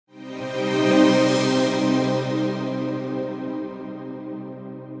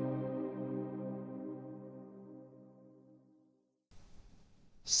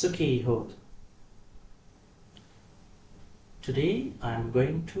Sukhi Hod. Today I am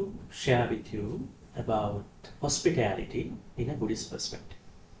going to share with you about hospitality in a Buddhist perspective.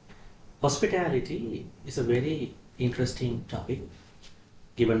 Hospitality is a very interesting topic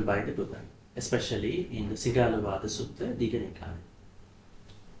given by the Buddha, especially in the Gangodawila Sutta, Digha Nikaya.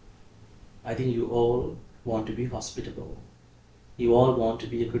 I think you all want to be hospitable. You all want to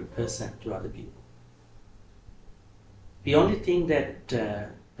be a good person to other people. The only thing that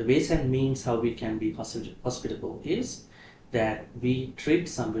the ways and means how we can be hospitable is that we treat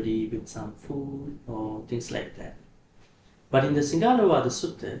somebody with some food or things like that. But in the Gangodawila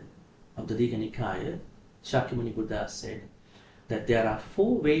Sutta of the Digha Nikaya, Shakyamuni Buddha said that there are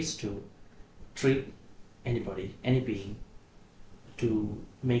 4 ways to treat anybody, any being, to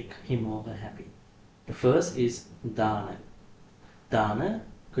make him or her happy. The first is dana. Dana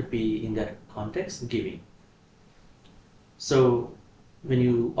could be, in that context, giving. So when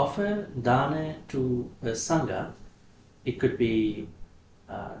you offer dana to a sangha, it could be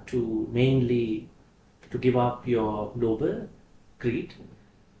mainly to give up your lobha, greed,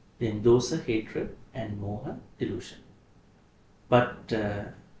 then dosa, hatred, and moha, delusion. But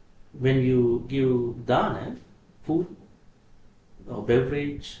when you give dana, food or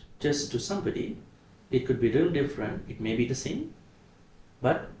beverage, just to somebody, it could be real different. It may be the same,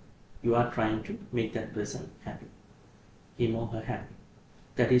 but you are trying to make that person happy, him or her happy.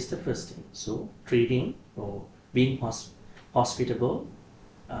 That is the first thing. So treating or being hospitable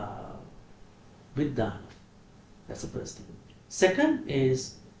with dana. That's the first thing. Second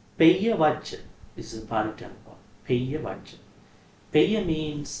is peya vajja. This is a Pali term called peya vajja. Peya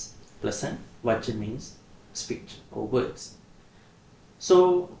means pleasant, vajja means speech or words.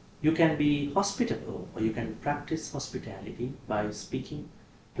 So you can be hospitable or you can practice hospitality by speaking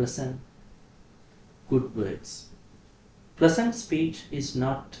pleasant, good words. Pleasant speech is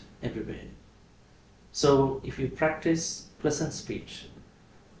not everywhere. So if you practice pleasant speech,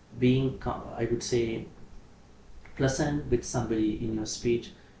 being, I would say, pleasant with somebody in your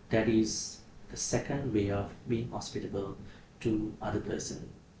speech, that is the second way of being hospitable to other person.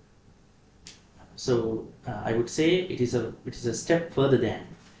 So I would say it is a step further than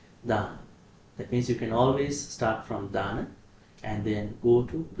dana. That means you can always start from dana and then go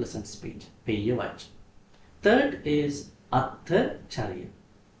to pleasant speech, peya vajja. Third is atta charya.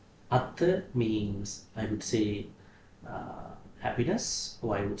 Atta means, I would say, happiness,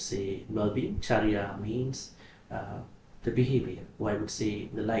 or I would say well-being. Charya means the behavior, or I would say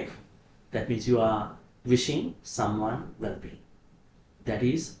the life. That means you are wishing someone well-being. That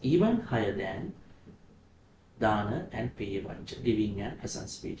is even higher than dana and peya vajja, giving and pleasant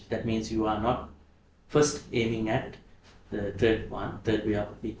speech. That means you are not first aiming at the third way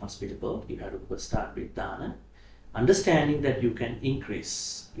of being hospitable. You have to first start with dana, understanding that you can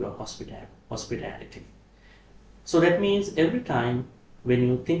increase your hospitality. So that means every time when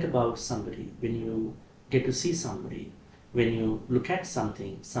you think about somebody, when you get to see somebody, when you look at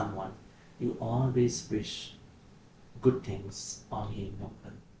something, someone, you always wish good things on him,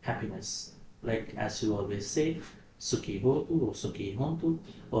 happiness. Like as you always say, Sukhi Hotu or Sukhi Hontu,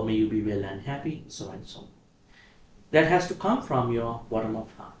 or may you be well and happy, so and so. That has to come from your bottom of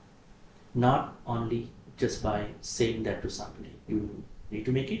heart, not only just by saying that to somebody. You need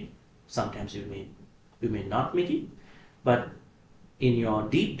to make it. Sometimes you may not make it, but in your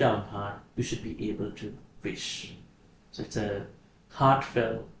deep down heart, you should be able to wish. So it's a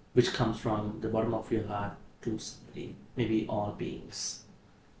heartfelt which comes from the bottom of your heart to somebody, maybe all beings.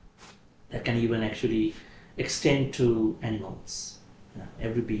 That can even actually extend to animals,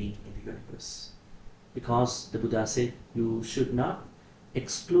 every being in the universe. Because the Buddha said you should not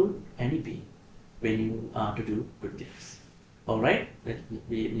exclude any being when you are to do good things. Alright,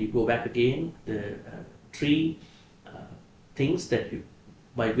 when you go back again, the 3 things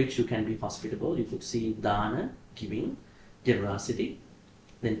by which you can be hospitable. You could see dana, giving, generosity.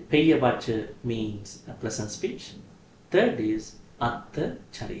 Then peya vajja means a pleasant speech. Third is atta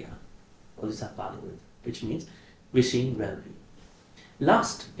charya, or this is a Pali word, which means wishing well-being.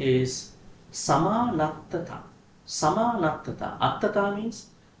 Last is samanattata. Samanattata. Attata means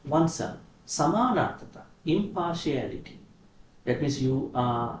oneself. Samanattata, impartiality. That means you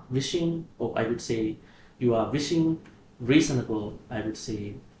are wishing, or I would say, you are wishing reasonable, I would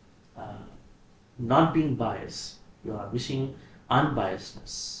say, not being biased. You are wishing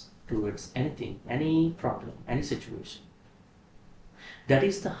unbiasedness towards anything, any problem, any situation. That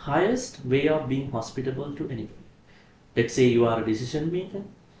is the highest way of being hospitable to anybody. Let's say you are a decision maker,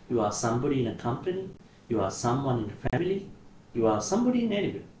 you are somebody in a company, you are someone in a family, you are somebody in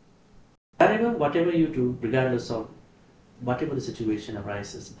anywhere. Whatever you do, regardless of whatever the situation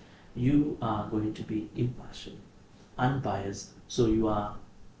arises, you are going to be impartial, unbiased. So you are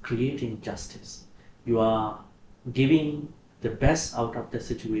creating justice. You are giving the best out of the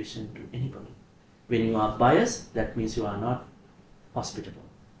situation to anybody. When you are biased, that means you are not hospitable.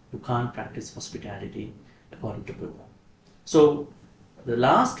 You can't practice hospitality according to Buddha. So the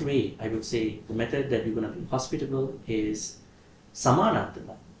last way, I would say, the method that you're going to be hospitable is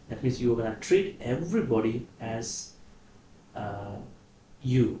samanatana. That means you're going to treat everybody as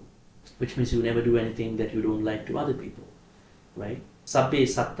you, which means you never do anything that you don't like to other people, right? Sabbe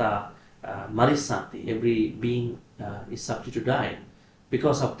satta marisanti. Every being is subject to die.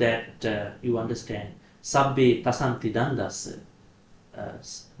 Because of that, you understand sabbe tasanti dandas,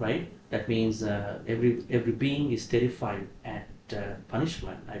 right? That means every being is terrified at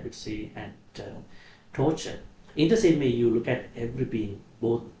punishment, I would say, and torture. In the same way, you look at every being,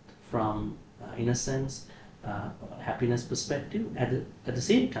 both from innocence, happiness perspective. At the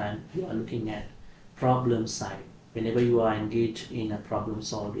same time, you are looking at problem side. Whenever you are engaged in a problem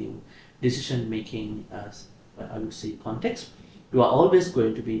solving, decision making, I would say, context, you are always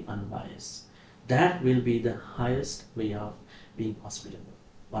going to be unbiased. That will be the highest way of being hospitable.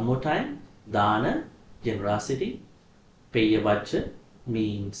 One more time, dana, generosity, peyavajja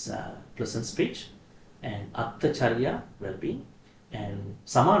means pleasant speech, and attacharya, well-being, and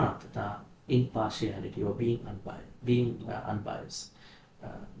samanatata, impartiality or being unbiased.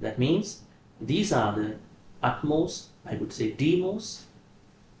 That means these are the utmost, I would say, the most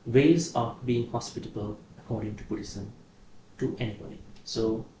ways of being hospitable according to Buddhism to anybody.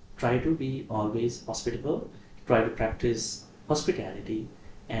 So try to be always hospitable, try to practice hospitality,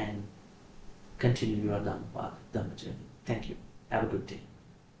 and continue your Dhamma path, Dhamma journey. Thank you. Have a good day.